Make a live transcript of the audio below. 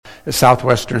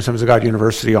Southwestern Assemblies of God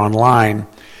University online,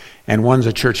 and one's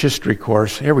a church history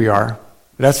course. Here we are.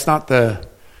 That's not the...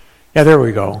 Yeah, there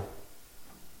we go.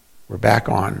 We're back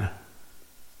on.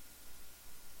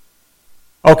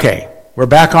 Okay, we're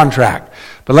back on track.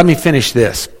 But let me finish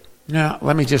this. Now,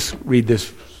 let me just read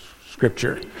this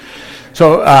scripture.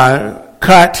 So,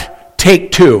 cut,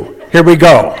 take 2. Here we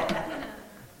go.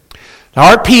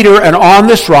 Thou art Peter, and on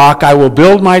this rock I will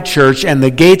build my church, and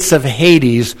the gates of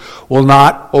Hades will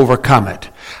not overcome it.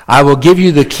 I will give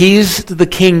you the keys to the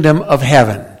kingdom of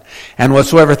heaven. And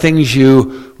whatsoever things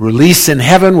you release in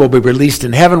heaven will be released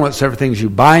in heaven. Whatsoever things you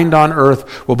bind on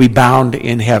earth will be bound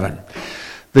in heaven.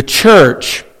 The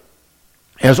church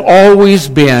has always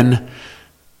been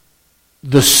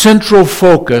the central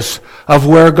focus of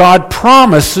where God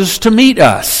promises to meet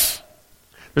us.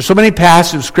 There's so many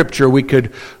passages of Scripture we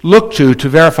could look to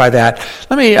verify that.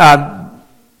 Let me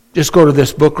just go to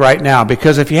this book right now,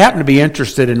 because if you happen to be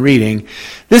interested in reading,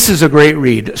 this is a great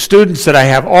read. Students that I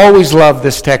have always loved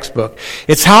this textbook.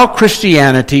 It's How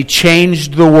Christianity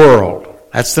Changed the World.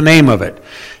 That's the name of it.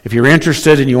 If you're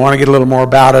interested and you want to get a little more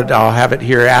about it, I'll have it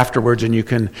here afterwards, and you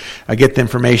can get the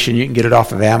information. You can get it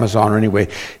off of Amazon or anyway.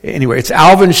 It's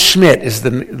Alvin Schmidt is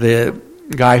the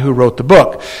guy who wrote the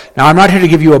book. Now, I'm not here to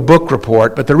give you a book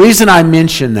report, but the reason I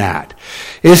mention that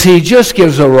is he just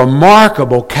gives a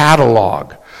remarkable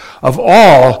catalog of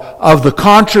all of the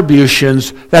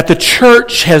contributions that the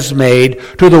church has made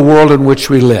to the world in which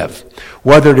we live.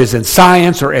 Whether it is in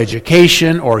science or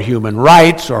education or human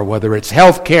rights, or whether it's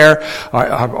healthcare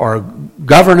or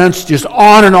governance, just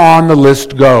on and on the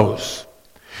list goes.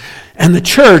 And the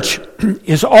church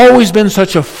has always been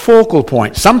such a focal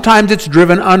point. Sometimes it's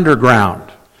driven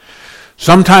underground.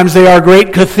 Sometimes they are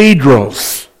great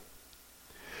cathedrals.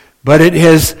 But it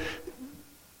is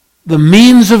the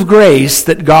means of grace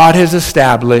that God has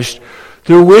established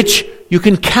through which you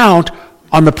can count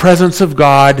on the presence of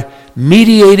God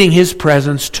mediating His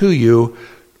presence to you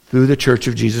through the Church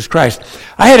of Jesus Christ.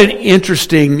 I had an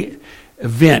interesting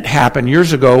event happen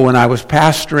years ago when I was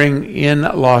pastoring in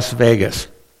Las Vegas.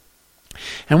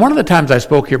 And one of the times I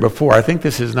spoke here before, I think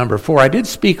this is number 4, I did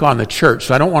speak on the church,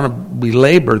 so I don't want to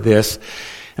belabor this.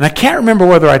 And I can't remember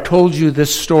whether I told you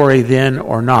this story then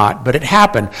or not, but it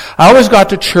happened. I always got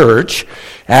to church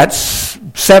at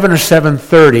 7 or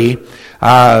 7:30,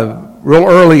 real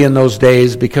early in those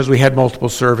days, because we had multiple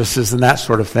services and that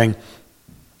sort of thing.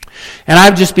 And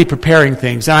I'd just be preparing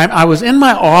things. And I was in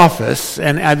my office,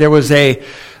 and there was a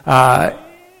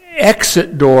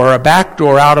exit door, a back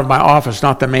door out of my office,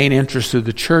 not the main entrance to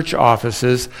the church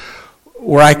offices,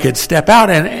 where I could step out,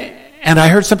 and I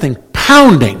heard something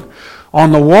pounding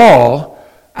on the wall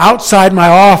outside my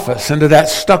office, into that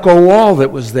stucco wall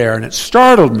that was there, and it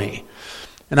startled me.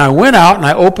 And I went out and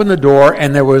I opened the door,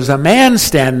 and there was a man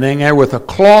standing there with a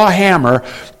claw hammer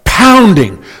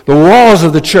pounding the walls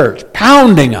of the church,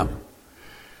 pounding them.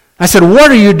 I said, "What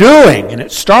are you doing?" And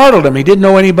it startled him. He didn't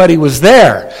know anybody was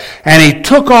there. And he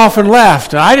took off and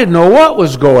left, and I didn't know what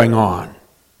was going on.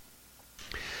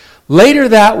 Later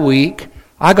that week,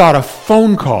 I got a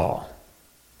phone call.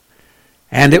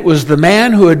 And it was the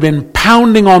man who had been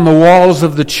pounding on the walls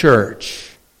of the church.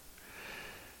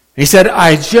 He said,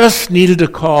 "I just needed to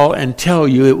call and tell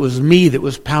you it was me that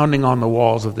was pounding on the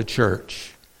walls of the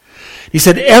church." He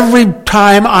said, "Every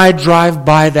time I drive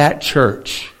by that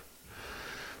church,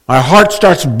 my heart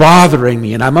starts bothering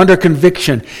me and I'm under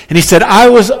conviction." And he said, "I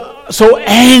was so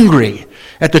angry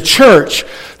at the church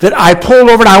that I pulled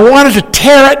over and I wanted to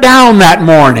tear it down that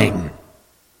morning."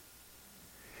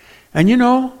 And you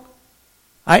know,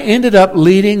 I ended up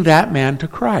leading that man to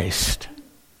Christ.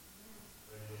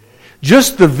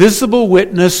 Just the visible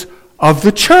witness of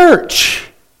the church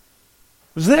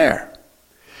was there.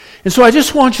 And so I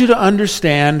just want you to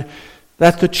understand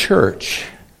that the church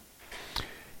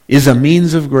is a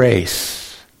means of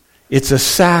grace. It's a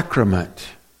sacrament.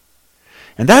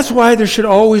 And that's why there should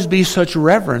always be such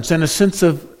reverence and a sense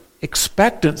of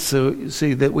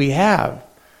expectancy that we have.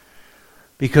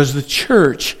 Because the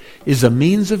church is a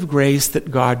means of grace that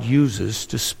God uses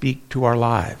to speak to our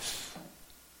lives.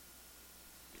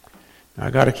 Now,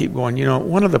 I got to keep going. You know,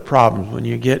 one of the problems when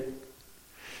you get,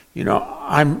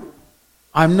 I'm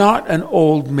not an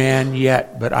old man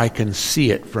yet, but I can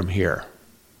see it from here.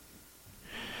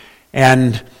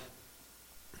 And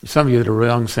some of you that are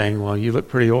young saying, "Well, you look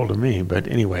pretty old to me," but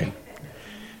anyway.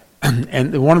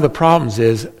 And one of the problems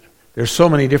is there's so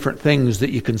many different things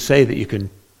that you can say that you can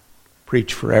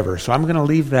preach forever. So I'm going to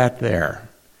leave that there.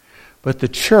 But the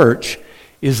church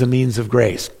is a means of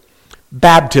grace.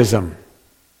 Baptism.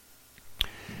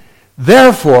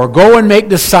 Therefore, go and make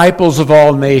disciples of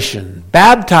all nations,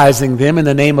 baptizing them in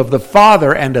the name of the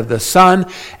Father and of the Son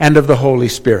and of the Holy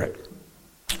Spirit.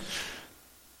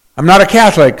 I'm not a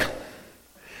Catholic.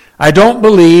 I don't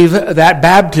believe that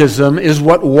baptism is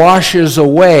what washes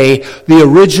away the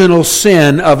original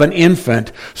sin of an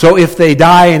infant. So if they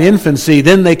die in infancy,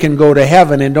 then they can go to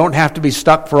heaven and don't have to be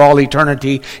stuck for all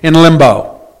eternity in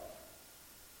limbo.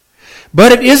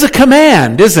 But it is a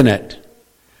command, isn't it,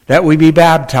 that we be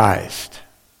baptized.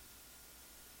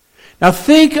 Now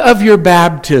think of your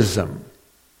baptism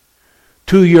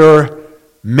to your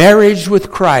marriage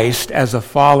with Christ as a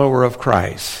follower of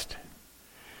Christ,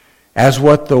 as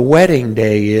what the wedding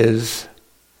day is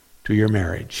to your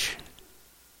marriage.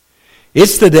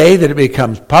 It's the day that it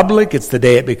becomes public. It's the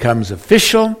day it becomes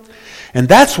official. And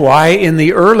that's why in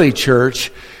the early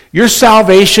church, your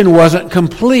salvation wasn't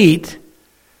complete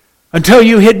until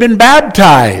you had been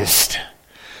baptized.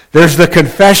 There's the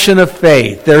confession of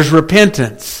faith. There's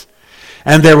repentance.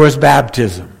 And there was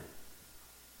baptism.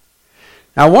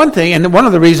 Now one thing, and one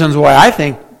of the reasons why I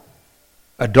think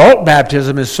adult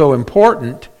baptism is so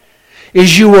important,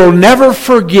 is you will never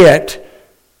forget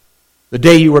the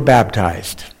day you were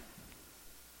baptized.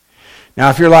 Now,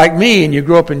 if you're like me and you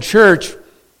grew up in church,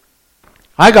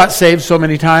 I got saved so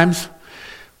many times.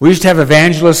 We used to have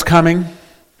evangelists coming,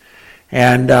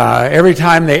 and every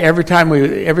time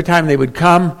they would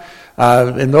come,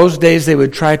 in those days they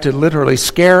would try to literally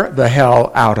scare the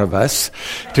hell out of us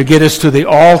to get us to the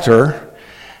altar,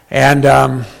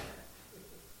 and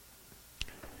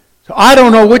so I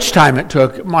don't know which time it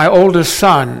took. My oldest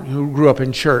son, who grew up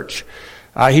in church,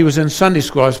 he was in Sunday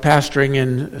school. I was pastoring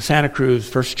in Santa Cruz,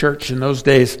 First Church in those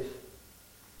days.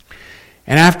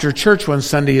 And after church one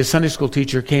Sunday, his Sunday school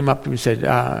teacher came up to me and said,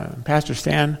 Pastor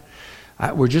Stan,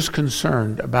 we're just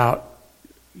concerned about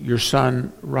your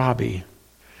son, Robbie.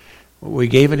 We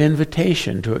gave an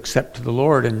invitation to accept to the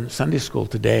Lord in Sunday school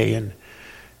today,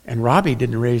 and Robbie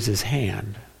didn't raise his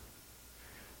hand.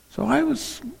 So I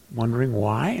was wondering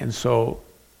why, and so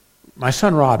my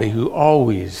son Robbie, who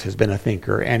always has been a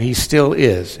thinker, and he still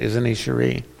is, isn't he,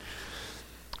 Cherie?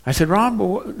 I said, Rob,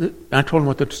 I told him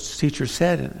what the teacher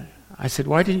said, and I said,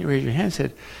 why didn't you raise your hand? He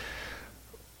said,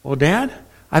 well, Dad,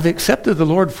 I've accepted the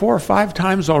Lord 4 or 5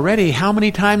 times already. How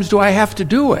many times do I have to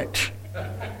do it?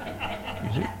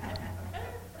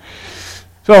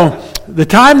 So the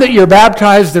time that you're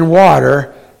baptized in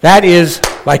water, that is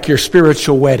like your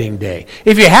spiritual wedding day.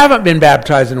 If you haven't been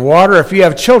baptized in water, if you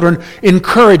have children,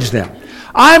 encourage them.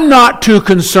 I'm not too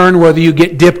concerned whether you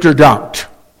get dipped or dunked.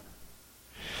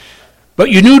 But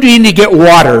you do need to get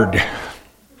watered.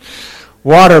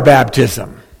 Water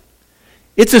baptism.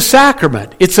 It's a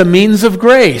sacrament. It's a means of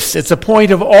grace. It's a point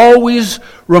of always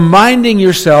reminding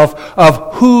yourself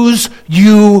of whose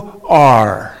you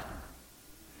are.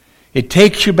 It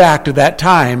takes you back to that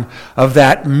time of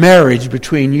that marriage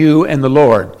between you and the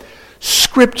Lord.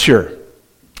 Scripture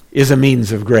is a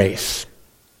means of grace.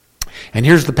 And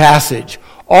here's the passage.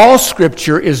 All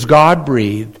Scripture is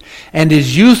God-breathed and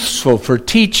is useful for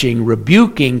teaching,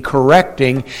 rebuking,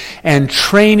 correcting, and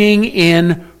training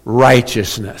in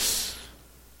righteousness.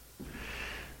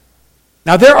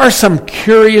 Now, there are some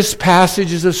curious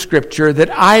passages of Scripture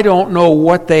that I don't know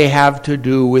what they have to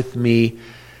do with me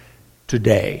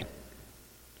today.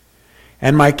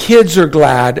 And my kids are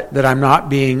glad that I'm not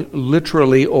being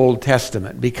literally Old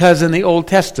Testament, because in the Old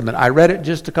Testament, I read it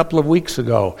just a couple of weeks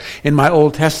ago in my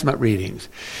Old Testament readings.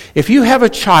 If you have a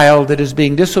child that is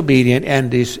being disobedient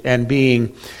and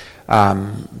being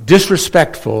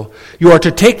disrespectful, you are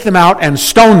to take them out and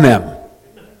stone them.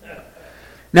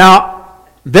 Now,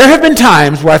 there have been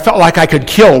times where I felt like I could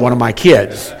kill one of my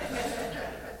kids,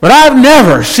 but I've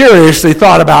never seriously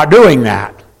thought about doing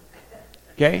that.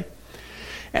 Okay?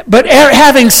 But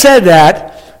having said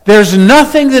that, there's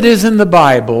nothing that is in the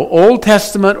Bible, Old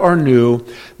Testament or New,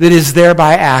 that is there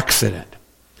by accident.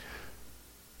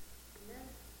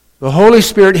 The Holy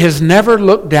Spirit has never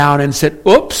looked down and said,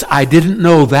 oops, I didn't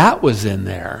know that was in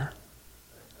there.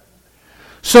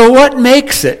 So what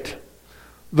makes it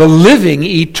the living,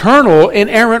 eternal,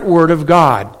 inerrant Word of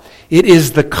God? It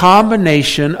is the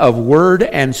combination of Word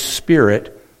and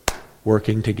Spirit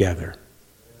working together.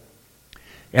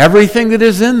 Everything that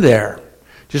is in there,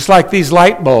 just like these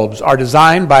light bulbs, are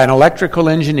designed by an electrical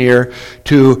engineer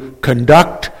to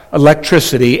conduct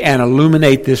electricity and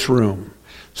illuminate this room.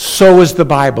 So is the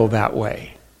Bible that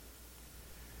way.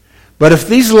 But if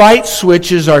these light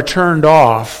switches are turned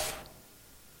off,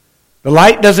 the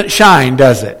light doesn't shine,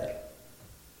 does it?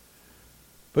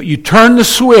 But you turn the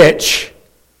switch,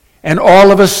 and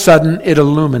all of a sudden it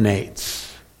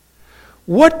illuminates.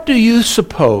 What do you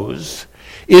suppose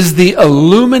is the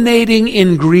illuminating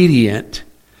ingredient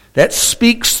that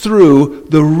speaks through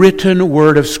the written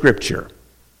word of Scripture.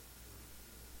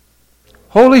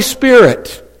 Holy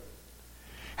Spirit.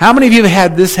 How many of you have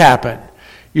had this happen?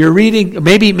 You're reading,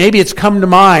 maybe it's come to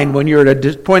mind when you're at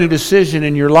a point of decision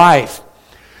in your life.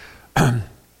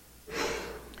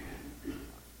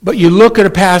 But you look at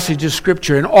a passage of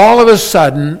Scripture and all of a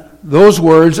sudden, those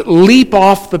words leap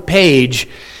off the page,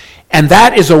 and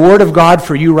that is a word of God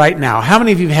for you right now. How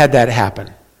many of you have had that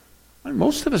happen? Well,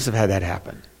 most of us have had that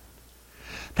happen.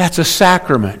 That's a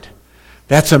sacrament.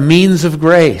 That's a means of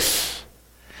grace.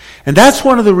 And that's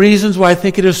one of the reasons why I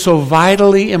think it is so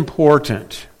vitally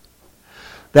important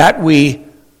that we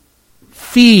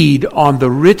feed on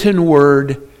the written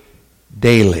word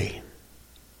daily.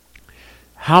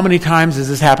 How many times has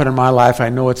this happened in my life? I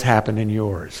know it's happened in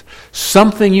yours.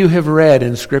 Something you have read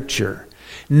in Scripture,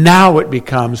 now it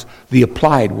becomes the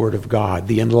applied Word of God,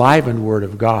 the enlivened Word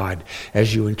of God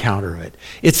as you encounter it.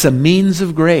 It's a means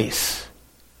of grace.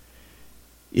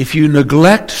 If you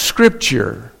neglect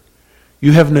Scripture,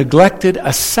 you have neglected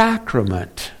a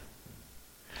sacrament,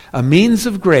 a means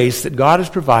of grace that God has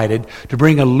provided to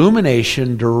bring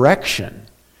illumination, direction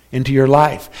into your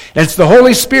life. And it's the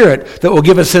Holy Spirit that will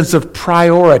give a sense of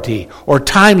priority or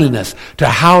timeliness to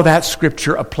how that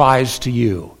Scripture applies to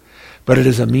you. But it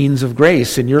is a means of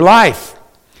grace in your life.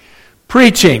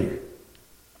 Preaching.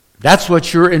 That's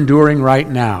what you're enduring right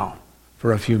now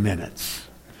for a few minutes.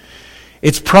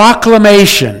 It's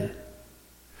proclamation.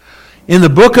 In the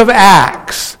book of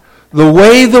Acts, the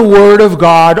way the Word of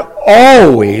God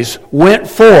always went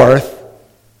forth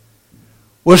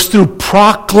was through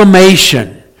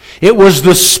proclamation. It was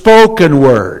the spoken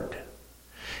word.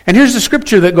 And here's the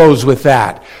scripture that goes with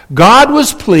that. God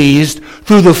was pleased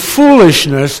through the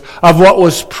foolishness of what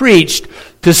was preached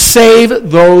to save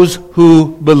those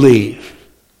who believe.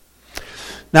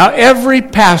 Now every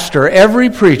pastor,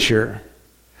 every preacher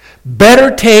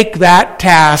better take that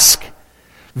task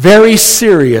very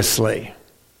seriously,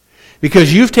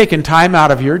 because you've taken time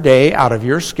out of your day, out of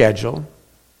your schedule,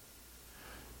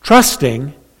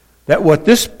 trusting that what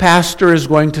this pastor is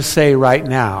going to say right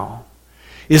now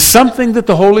is something that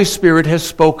the Holy Spirit has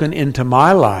spoken into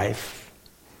my life,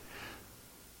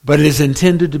 but it is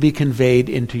intended to be conveyed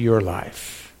into your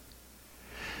life.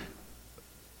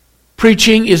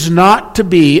 Preaching is not to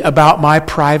be about my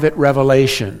private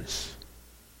revelations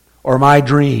or my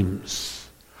dreams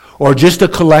or just a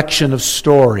collection of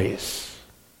stories.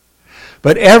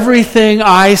 But everything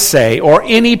I say or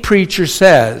any preacher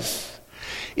says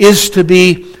is to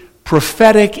be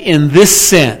prophetic in this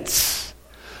sense,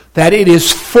 that it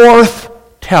is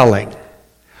forth-telling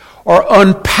or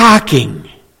unpacking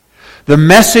the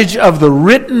message of the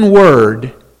written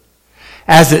word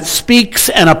as it speaks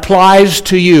and applies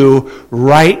to you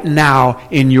right now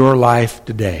in your life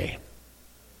today.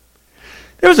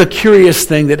 There was a curious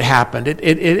thing that happened.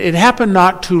 It happened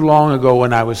not too long ago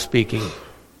when I was speaking.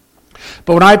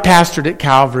 But when I pastored at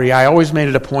Calvary, I always made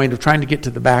it a point of trying to get to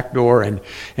the back door and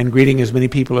greeting as many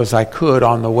people as I could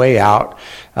on the way out.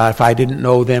 If I didn't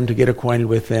know them, to get acquainted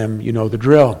with them, you know the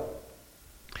drill.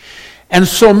 And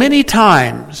so many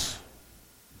times,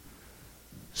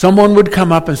 someone would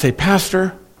come up and say,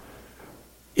 "Pastor,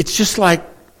 it's just like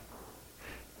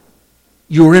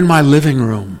you were in my living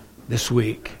room this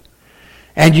week.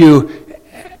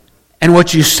 And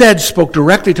what you said spoke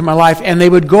directly to my life," and they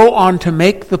would go on to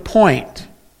make the point.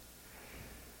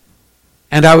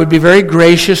 And I would be very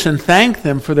gracious and thank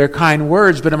them for their kind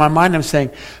words, but in my mind I'm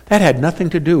saying, that had nothing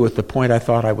to do with the point I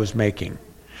thought I was making.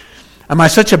 Am I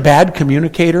such a bad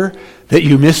communicator that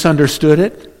you misunderstood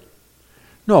it?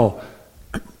 No.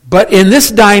 But in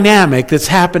this dynamic that's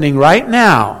happening right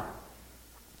now,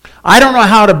 I don't know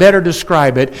how to better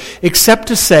describe it except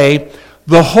to say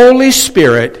the Holy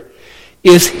Spirit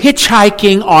is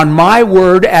hitchhiking on my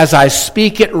word as I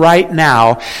speak it right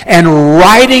now and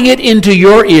writing it into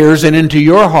your ears and into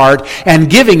your heart and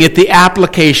giving it the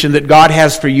application that God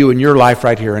has for you in your life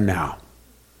right here and now.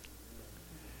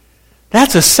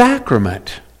 That's a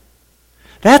sacrament.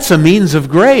 That's a means of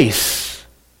grace.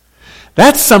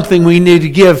 That's something we need to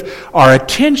give our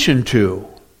attention to.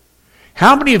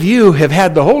 How many of you have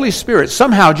had the Holy Spirit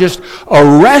somehow just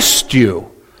arrest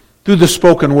you through the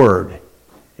spoken word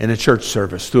in a church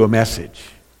service, through a message?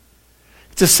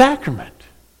 It's a sacrament.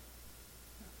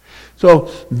 So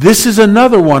this is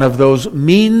another one of those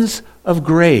means of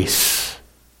grace.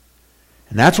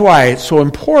 And that's why it's so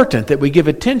important that we give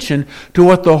attention to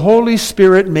what the Holy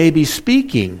Spirit may be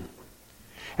speaking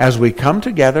as we come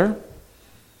together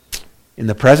in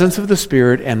the presence of the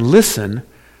Spirit and listen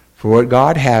for what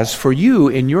God has for you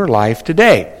in your life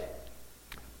today.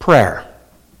 Prayer.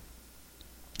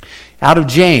 out of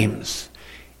James.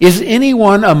 Is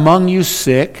anyone among you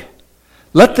sick?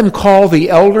 Let them call the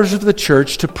elders of the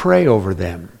church to pray over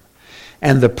them.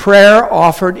 And the prayer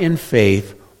offered in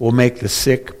faith will make the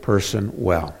sick person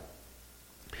well.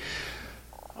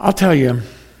 I'll tell you,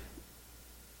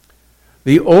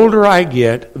 the older I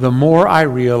get, the more I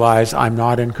realize I'm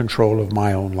not in control of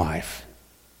my own life.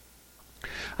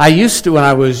 I used to, when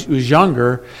I was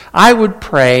younger, I would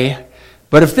pray,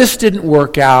 but if this didn't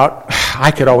work out,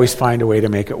 I could always find a way to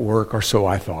make it work, or so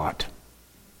I thought.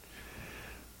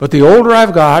 But the older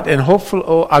I've gotten, and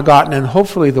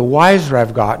hopefully the wiser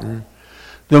I've gotten,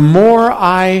 the more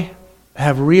I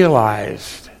have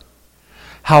realized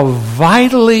how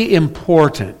vitally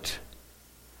important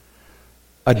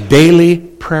a daily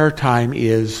prayer time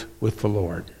is with the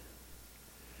Lord.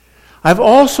 I've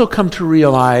also come to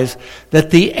realize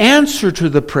that the answer to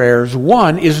the prayers,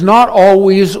 one, is not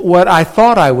always what I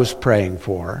thought I was praying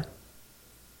for.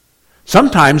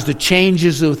 Sometimes the change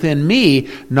is within me,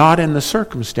 not in the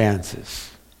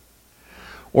circumstances.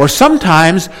 Or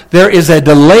sometimes there is a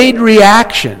delayed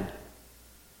reaction.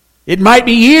 It might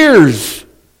be years,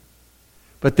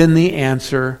 but then the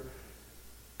answer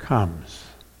comes.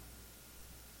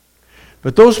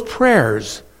 But those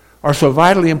prayers are so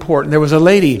vitally important. There was a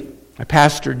lady I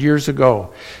pastored years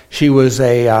ago. She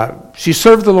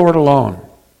served the Lord alone.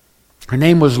 Her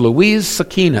name was Louise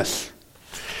Sakinas.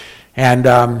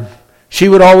 And she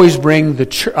would always bring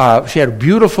she had a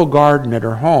beautiful garden at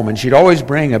her home, and she'd always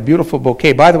bring a beautiful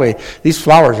bouquet. By the way, these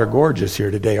flowers are gorgeous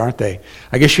here today, aren't they?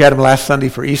 I guess you had them last Sunday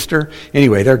for Easter.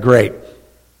 Anyway, they're great.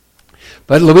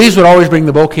 But Louise would always bring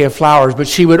the bouquet of flowers, but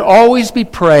she would always be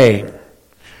praying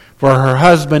for her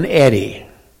husband, Eddie.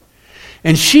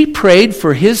 And she prayed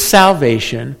for his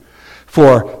salvation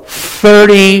for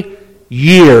 30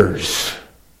 years.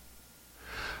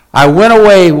 I went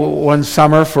away one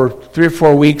summer for 3 or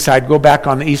 4 weeks. I'd go back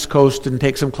on the East Coast and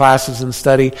take some classes and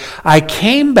study. I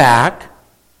came back,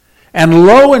 and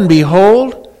lo and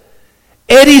behold,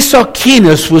 Eddie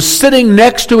Sakinas was sitting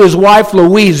next to his wife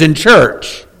Louise in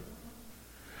church.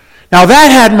 Now that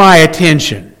had my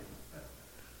attention.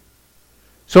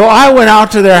 So I went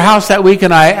out to their house that week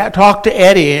and I talked to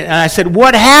Eddie and I said,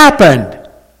 "What happened?"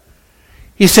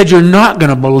 He said, "You're not going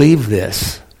to believe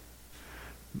this."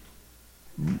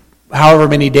 However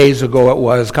many days ago it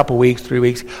was, a couple weeks, 3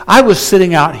 weeks, I was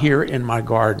sitting out here in my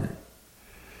garden.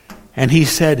 And he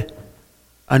said,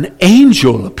 "An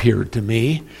angel appeared to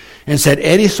me and said,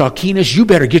 'Eddie Sakinas, you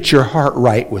better get your heart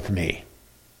right with me.'"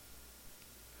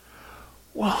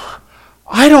 Well,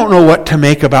 I don't know what to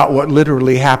make about what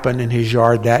literally happened in his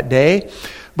yard that day,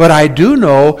 but I do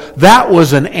know that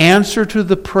was an answer to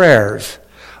the prayers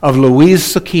of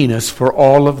Louise Sakinas for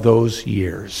all of those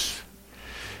years.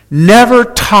 Never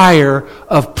tire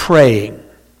of praying.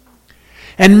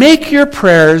 And make your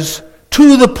prayers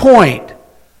to the point.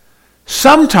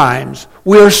 Sometimes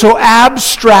we are so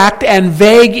abstract and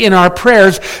vague in our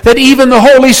prayers that even the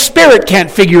Holy Spirit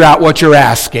can't figure out what you're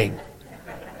asking.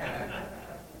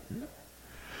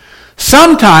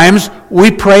 Sometimes we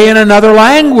pray in another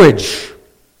language.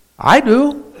 I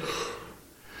do.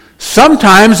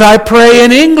 Sometimes I pray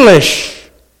in English.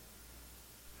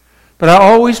 But I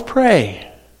always pray.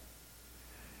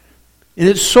 And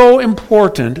it's so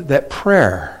important that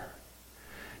prayer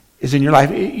is in your life.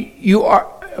 You are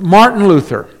Martin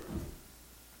Luther,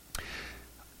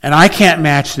 and I can't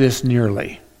match this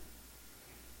nearly.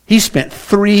 He spent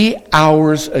 3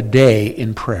 hours a day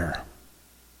in prayer.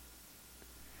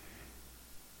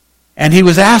 And he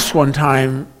was asked one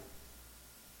time,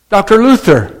 "Dr.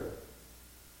 Luther,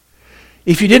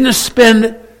 if you didn't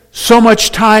spend so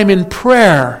much time in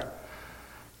prayer,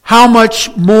 how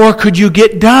much more could you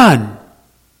get done?"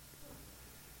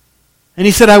 And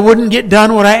he said, "I wouldn't get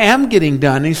done what I am getting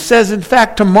done." And he says, "In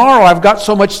fact, tomorrow I've got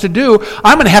so much to do,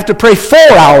 I'm going to have to pray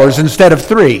 4 hours instead of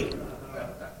 3.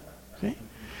 See?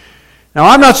 Now,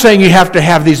 I'm not saying you have to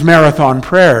have these marathon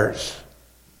prayers,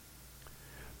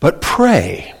 but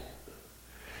pray.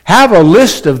 Have a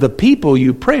list of the people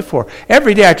you pray for.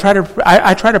 Every day I try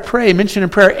to pray, mention in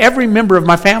prayer every member of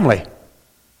my family.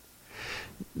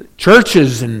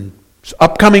 Churches and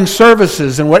upcoming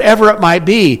services and whatever it might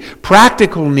be.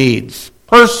 Practical needs,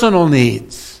 personal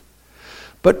needs.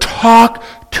 But talk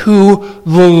to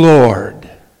the Lord.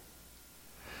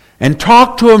 And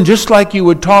talk to Him just like you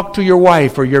would talk to your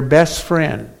wife or your best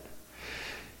friend.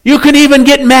 You can even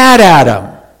get mad at Him.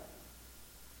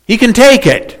 He can take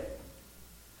it.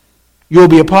 You'll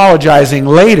be apologizing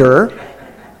later.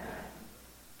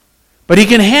 But He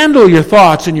can handle your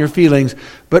thoughts and your feelings.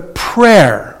 But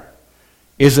prayer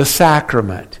is a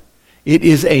sacrament. It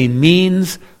is a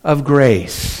means of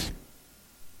grace.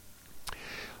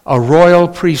 a royal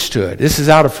priesthood. This is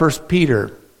out of 1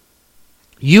 Peter.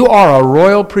 You are a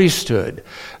royal priesthood,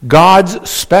 God's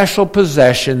special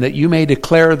possession, that you may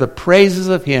declare the praises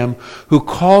of Him who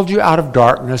called you out of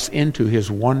darkness into His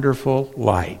wonderful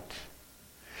light.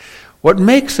 What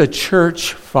makes a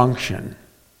church function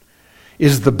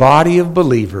is the body of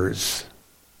believers.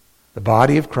 The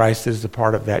body of Christ is the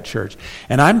part of that church.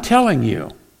 And I'm telling you,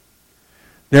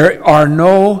 there are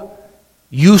no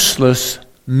useless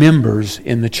members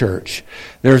in the church.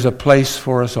 There's a place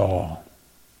for us all.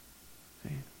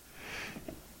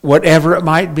 Whatever it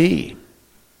might be.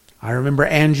 I remember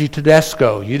Angie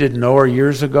Tedesco. You didn't know her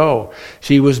years ago.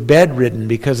 She was bedridden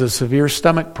because of severe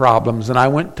stomach problems, and I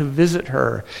went to visit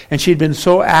her. And she'd been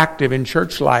so active in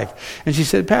church life. And she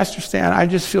said, Pastor Stan, I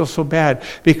just feel so bad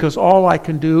because all I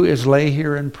can do is lay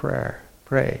here and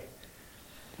pray.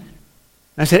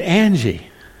 I said, Angie,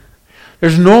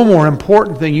 there's no more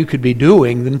important thing you could be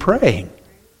doing than praying.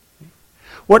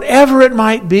 Whatever it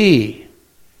might be,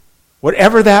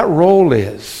 whatever that role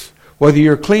is, whether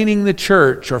you're cleaning the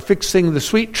church or fixing the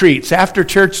sweet treats after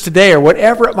church today or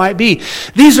whatever it might be,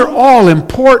 these are all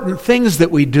important things that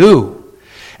we do.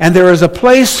 And there is a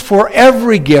place for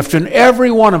every gift in every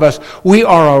one of us. We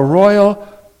are a royal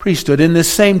priesthood. In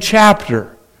this same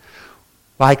chapter,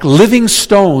 like living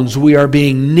stones, we are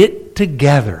being knit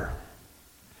together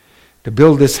to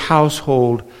build this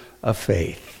household of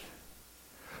faith.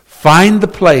 Find the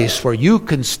place where you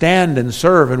can stand and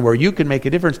serve and where you can make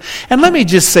a difference. And let me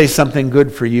just say something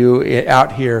good for you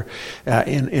out here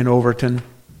in Overton.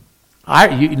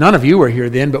 None of you were here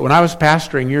then, but when I was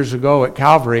pastoring years ago at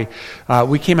Calvary,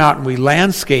 we came out and we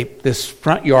landscaped this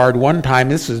front yard one time.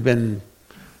 This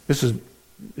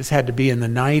had to be in the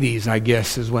 90s, I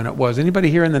guess, is when it was.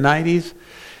 Anybody here in the 90s?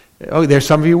 Oh, there's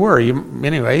some of you were.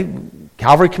 Anyway,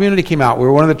 Calvary Community came out. We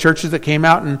were one of the churches that came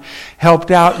out and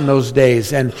helped out in those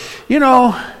days. And,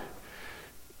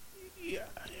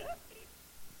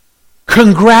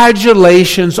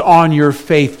 congratulations on your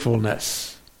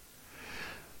faithfulness.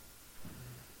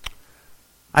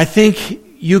 I think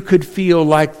you could feel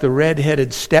like the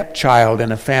red-headed stepchild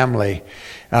in a family.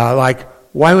 Like,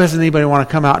 why doesn't anybody want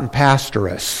to come out and pastor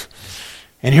us?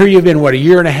 And here you've been, a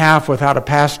year and a half without a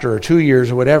pastor, or 2 years,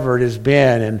 or whatever it has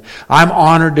been. And I'm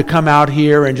honored to come out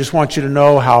here and just want you to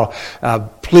know how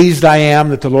pleased I am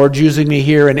that the Lord's using me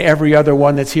here and every other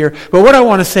one that's here. But what I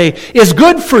want to say is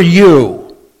good for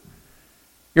you.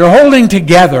 You're holding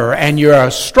together and you're a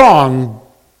strong,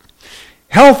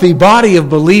 healthy body of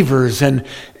believers. And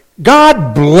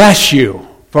God bless you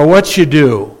for what you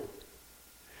do.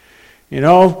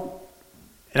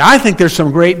 And I think there's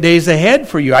some great days ahead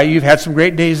for you. You've had some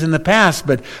great days in the past,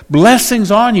 but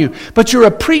blessings on you. But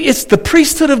it's the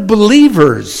priesthood of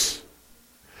believers.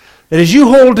 That as you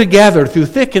hold together through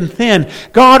thick and thin,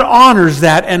 God honors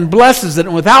that and blesses it.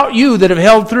 And without you that have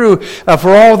held through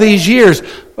for all these years,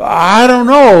 I don't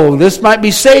know, this might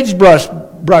be sagebrush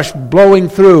blowing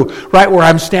through right where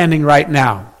I'm standing right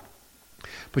now.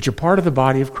 But you're part of the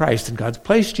body of Christ, and God's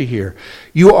placed you here.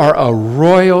 You are a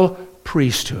royal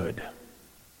priesthood.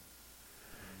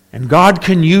 And God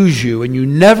can use you, and you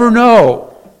never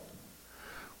know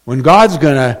when God's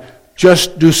going to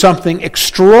just do something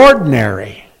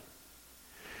extraordinary.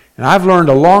 And I've learned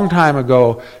a long time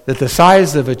ago that the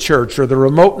size of a church or the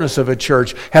remoteness of a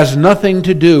church has nothing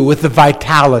to do with the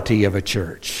vitality of a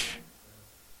church.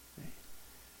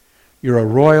 You're a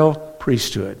royal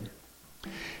priesthood.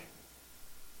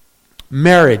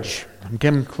 Marriage. I'm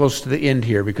getting close to the end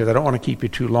here because I don't want to keep you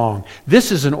too long.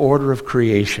 This is an order of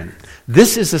creation.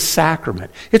 This is a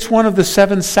sacrament. It's one of the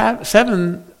seven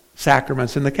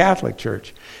sacraments in the Catholic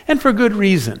Church. And for good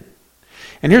reason.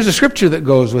 And here's a scripture that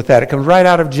goes with that. It comes right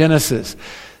out of Genesis.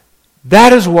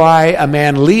 That is why a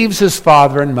man leaves his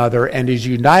father and mother and is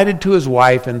united to his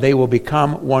wife, and they will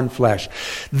become one flesh.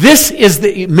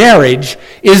 Marriage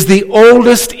is the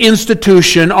oldest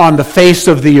institution on the face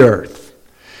of the earth.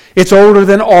 It's older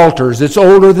than altars. It's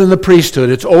older than the priesthood.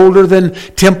 It's older than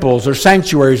temples or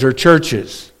sanctuaries or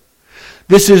churches.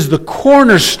 This is the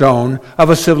cornerstone of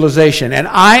a civilization. And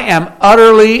I am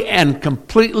utterly and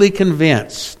completely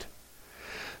convinced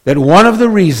that one of the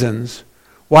reasons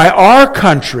why our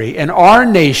country and our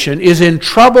nation is in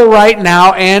trouble right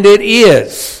now, and it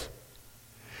is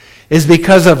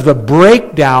because of the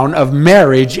breakdown of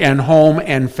marriage and home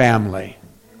and family.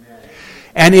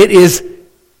 And it is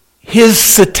His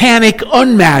satanic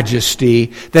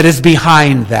unmajesty that is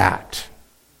behind that.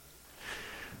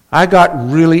 I got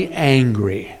really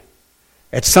angry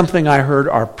at something I heard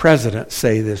our president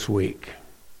say this week.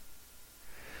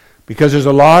 Because there's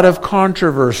a lot of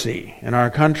controversy in our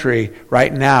country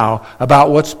right now about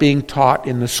what's being taught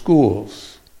in the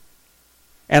schools.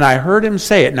 And I heard him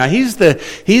say it. Now he's the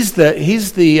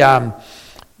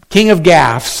king of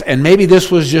gaffes, and maybe this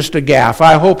was just a gaffe.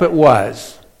 I hope it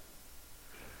was.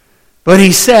 But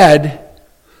he said,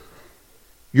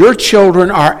 your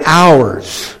children are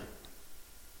ours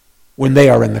when they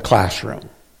are in the classroom.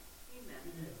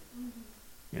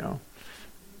 You know.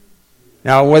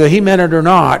 Now, whether he meant it or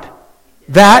not,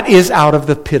 that is out of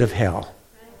the pit of hell.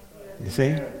 You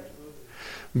see?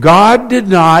 God did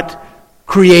not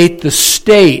create the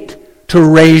state to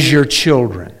raise your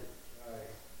children.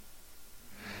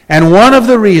 And one of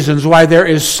the reasons why there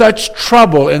is such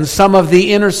trouble in some of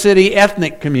the inner city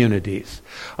ethnic communities,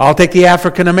 I'll take the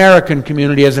African American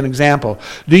community as an example.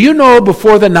 Do you know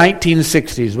before the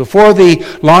 1960s, before the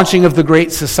launching of the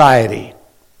Great Society,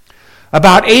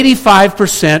 about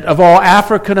 85% of all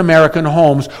African American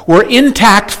homes were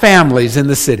intact families in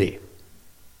the city?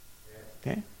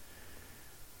 Okay?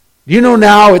 Do you know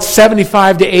now it's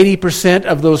 75 to 80%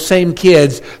 of those same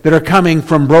kids that are coming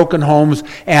from broken homes,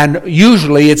 and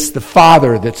usually it's the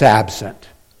father that's absent?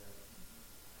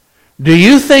 Do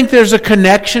you think there's a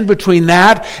connection between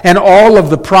that and all of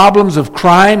the problems of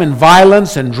crime and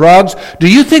violence and drugs?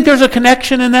 Do you think there's a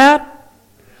connection in that?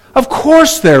 Of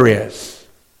course there is.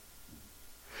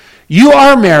 You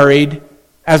are married,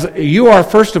 you are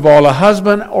first of all a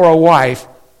husband or a wife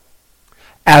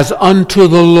as unto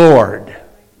the Lord.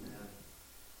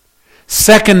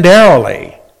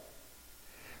 Secondarily,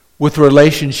 with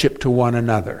relationship to one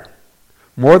another.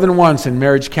 More than once in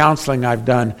marriage counseling I've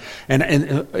done, and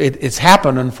it's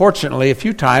happened, unfortunately, a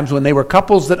few times when they were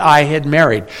couples that I had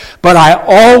married. But I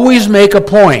always make a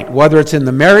point, whether it's in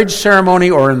the marriage ceremony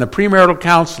or in the premarital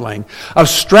counseling, of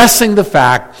stressing the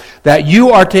fact that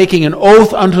you are taking an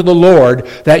oath unto the Lord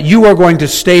that you are going to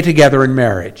stay together in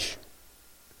marriage.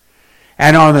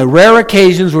 And on the rare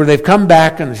occasions where they've come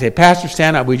back and they say, Pastor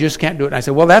Stan, we just can't do it. And I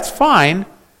say, well, that's fine.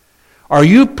 Are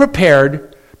you prepared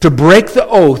to break the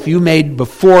oath you made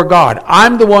before God?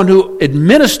 I'm the one who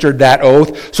administered that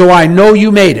oath, so I know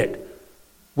you made it.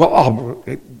 Well,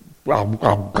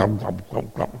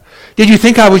 did you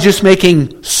think I was just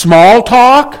making small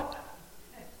talk?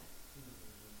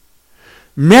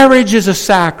 Marriage is a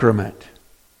sacrament.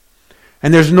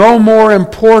 And there's no more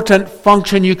important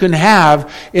function you can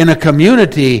have in a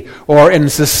community or in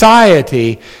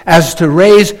society as to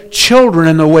raise children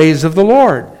in the ways of the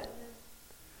Lord.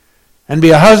 And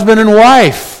be a husband and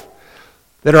wife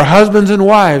that are husbands and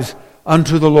wives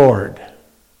unto the Lord.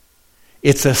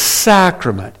 It's a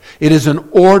sacrament. It is an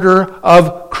order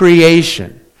of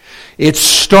creation. It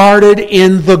started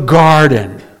in the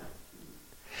garden.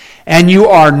 And you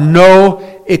are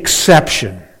no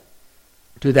exception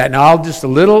to that. Now, I'll just a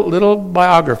little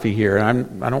biography here. I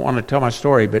don't want to tell my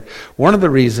story, but one of the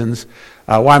reasons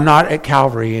why I'm not at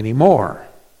Calvary anymore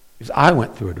is I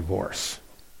went through a divorce.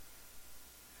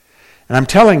 And I'm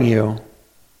telling you,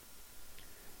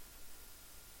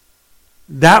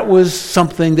 that was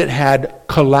something that had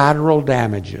collateral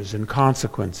damages and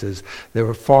consequences that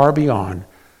were far beyond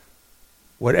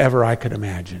whatever I could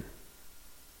imagine.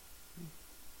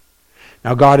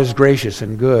 Now, God is gracious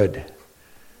and good.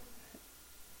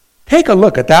 Take a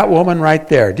look at that woman right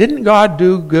there. Didn't God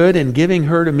do good in giving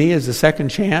her to me as a second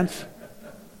chance?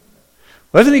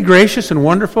 Wasn't He gracious and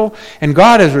wonderful? And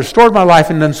God has restored my life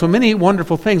and done so many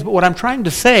wonderful things. But what I'm trying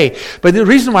to say, but the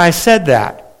reason why I said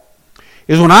that,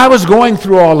 is when I was going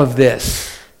through all of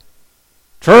this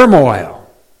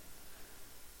turmoil,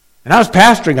 and I was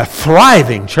pastoring a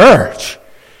thriving church,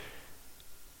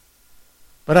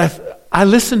 but I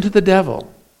listened to the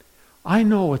devil. I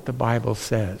know what the Bible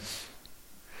says.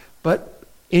 But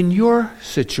in your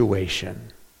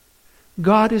situation,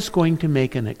 God is going to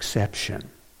make an exception.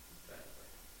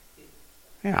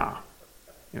 Yeah,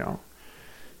 you know.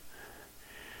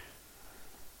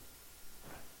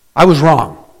 I was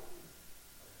wrong.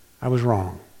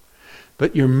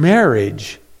 But your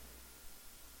marriage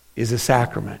is a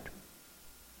sacrament.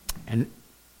 And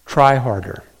try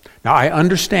harder. Now, I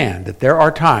understand that there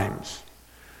are times,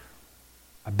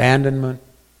 abandonment,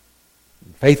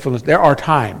 faithfulness, there are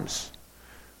times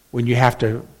when you have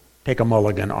to take a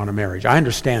mulligan on a marriage. I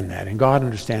understand that, and God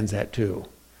understands that too.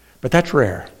 But that's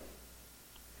rare.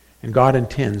 And God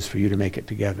intends for you to make it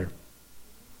together.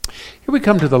 Here we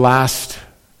come to the last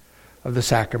of the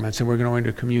sacraments, and we're going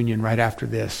to communion right after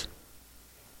this.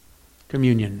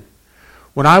 Communion.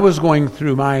 When I was going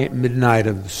through my midnight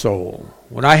of the soul,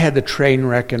 when I had the train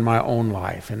wreck in my own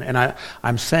life, and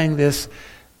I'm saying this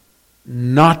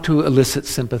not to elicit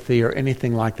sympathy or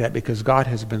anything like that, because God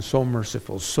has been so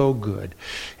merciful, so good,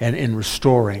 and in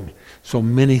restoring so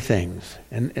many things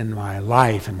in my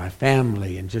life and my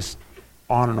family, and just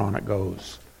on and on it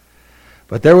goes.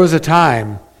 But there was a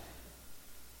time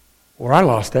where I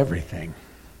lost everything.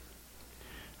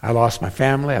 I lost my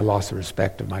family. I lost the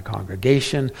respect of my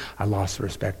congregation. I lost the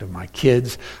respect of my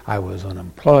kids. I was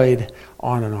unemployed.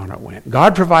 On and on it went.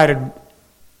 God provided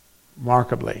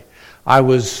remarkably. I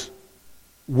was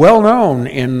well known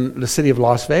in the city of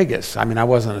Las Vegas. I mean, I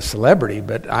wasn't a celebrity,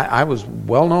 but I was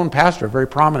well-known pastor, a very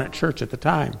prominent church at the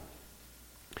time.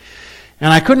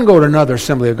 And I couldn't go to another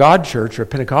Assembly of God church or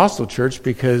Pentecostal church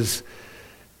because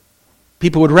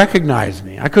people would recognize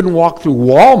me. I couldn't walk through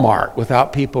Walmart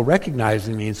without people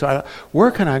recognizing me. And so I thought,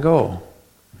 where can I go?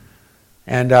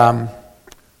 And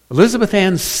Elizabeth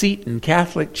Ann Seton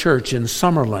Catholic Church in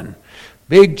Summerlin,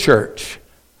 big church.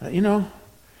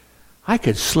 I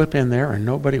could slip in there and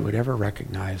nobody would ever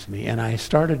recognize me. And I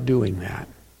started doing that.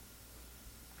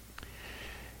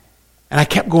 And I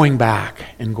kept going back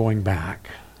and going back.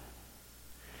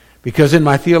 Because in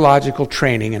my theological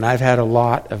training, and I've had a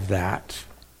lot of that,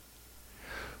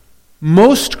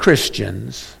 most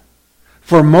Christians,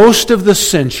 for most of the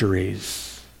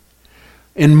centuries,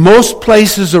 in most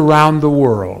places around the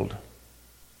world,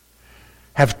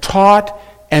 have taught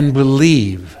and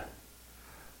believe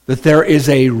that there is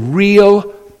a real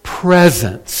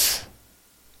presence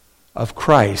of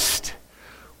Christ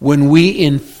when we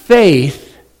in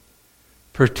faith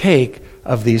partake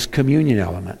of these communion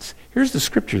elements. Here's the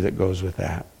scripture that goes with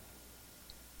that.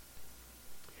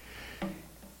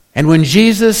 And when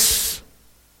Jesus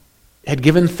had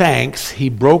given thanks, he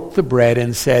broke the bread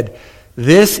and said,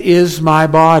 "This is my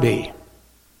body."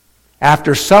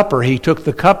 After supper, he took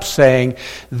the cup, saying,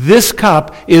 "This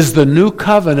cup is the new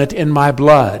covenant in my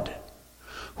blood.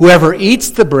 Whoever eats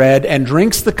the bread and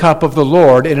drinks the cup of the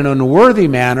Lord in an unworthy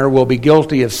manner will be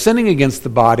guilty of sinning against the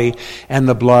body and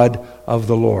the blood of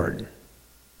the Lord."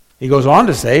 He goes on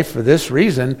to say, "For this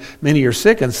reason, many are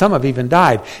sick and some have even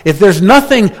died." If there's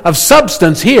nothing of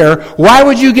substance here, why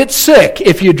would you get sick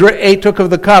if you took of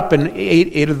the cup and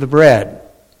ate of the bread?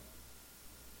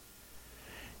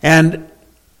 And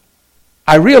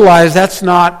I realize that's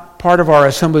not part of our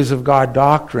Assemblies of God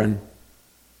doctrine.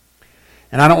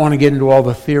 And I don't want to get into all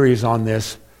the theories on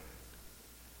this.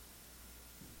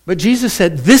 But Jesus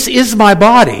said, "This is my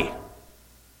body.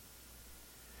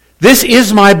 This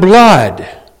is my blood."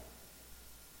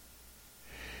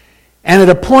 And at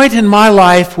a point in my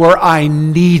life where I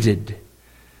needed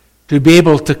to be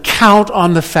able to count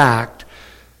on the fact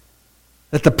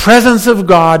that the presence of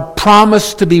God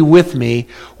promised to be with me,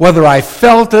 whether I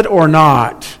felt it or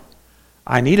not,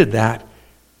 I needed that.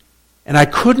 And I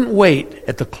couldn't wait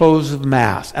at the close of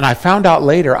Mass. And I found out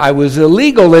later I was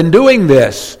illegal in doing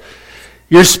this.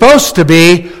 You're supposed to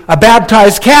be a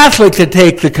baptized Catholic to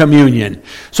take the communion.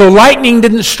 So lightning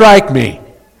didn't strike me.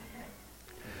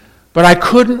 But I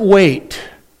couldn't wait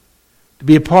to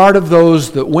be a part of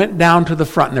those that went down to the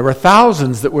front. And there were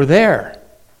thousands that were there.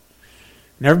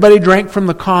 And everybody drank from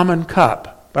the common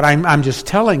cup. But I'm just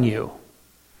telling you,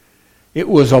 it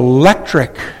was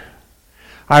electric.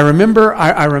 I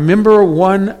remember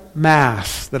one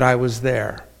Mass that I was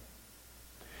there.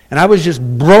 And I was just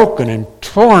broken and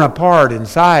torn apart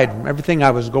inside from everything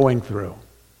I was going through.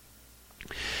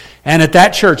 And at that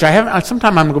church,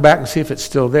 sometime I'm going to go back and see if it's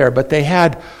still there, but they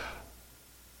had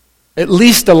at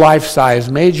least a life-size,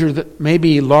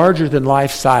 maybe larger than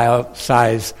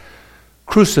life-size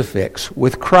crucifix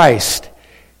with Christ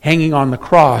hanging on the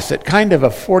cross at kind of a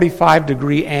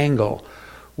 45-degree angle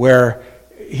where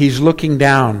he's looking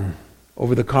down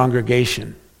over the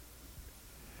congregation.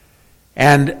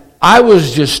 And I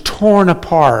was just torn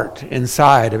apart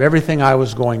inside of everything I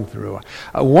was going through.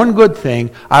 One good thing,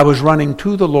 I was running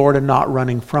to the Lord and not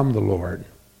running from the Lord.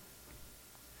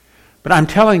 But I'm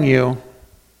telling you,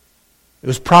 it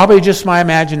was probably just my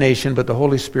imagination, but the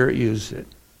Holy Spirit used it.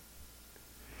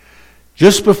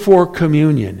 Just before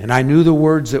communion, and I knew the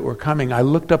words that were coming, I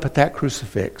looked up at that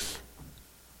crucifix.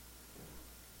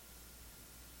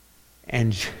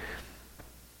 And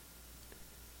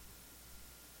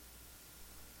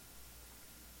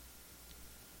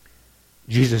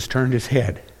Jesus turned his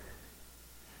head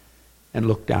and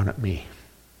looked down at me.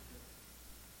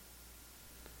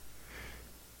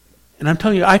 And I'm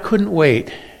telling you, I couldn't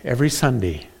wait every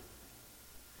Sunday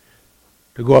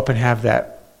to go up and have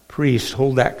that priest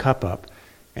hold that cup up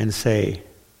and say,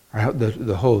 or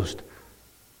the host,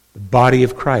 "The body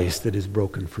of Christ that is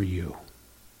broken for you."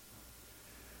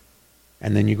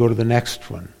 And then you go to the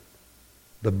next one,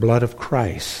 "The blood of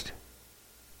Christ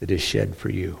that is shed for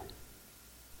you."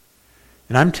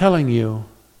 And I'm telling you,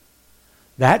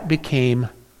 that became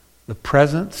the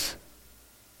presence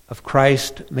of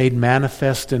Christ made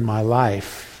manifest in my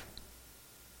life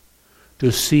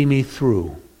to see me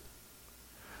through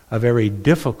a very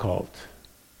difficult,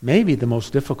 maybe the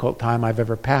most difficult time I've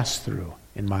ever passed through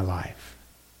in my life.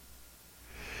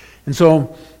 And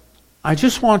so I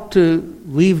just want to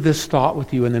leave this thought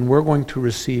with you, and then we're going to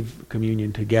receive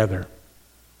communion together.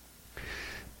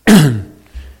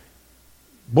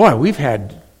 Boy, we've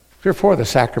had 3 or 4 of the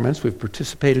sacraments we've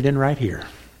participated in right here.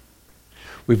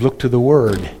 We've looked to the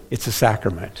Word. It's a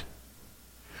sacrament.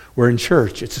 We're in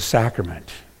church. It's a sacrament.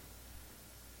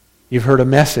 You've heard a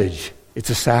message. It's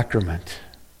a sacrament.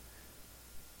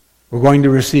 We're going to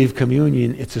receive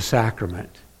communion. It's a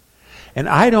sacrament. And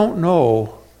I don't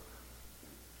know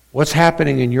what's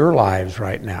happening in your lives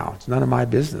right now. It's none of my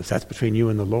business. That's between you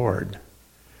and the Lord.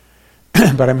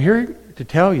 But I'm here to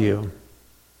tell you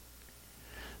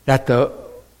that the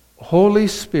Holy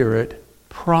Spirit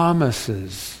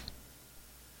promises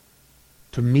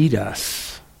to meet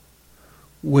us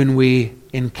when we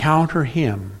encounter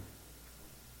Him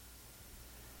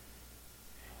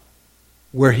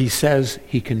where He says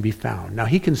He can be found. Now,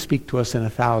 He can speak to us in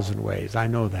 1,000 ways. I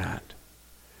know that.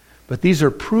 But these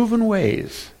are proven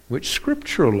ways which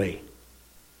scripturally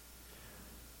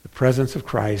the presence of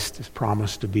Christ is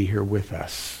promised to be here with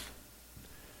us.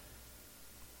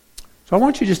 So I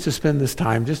want you just to spend this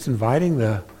time just inviting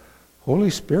the Holy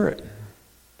Spirit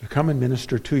to come and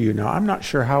minister to you. Now, I'm not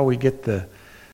sure how we get the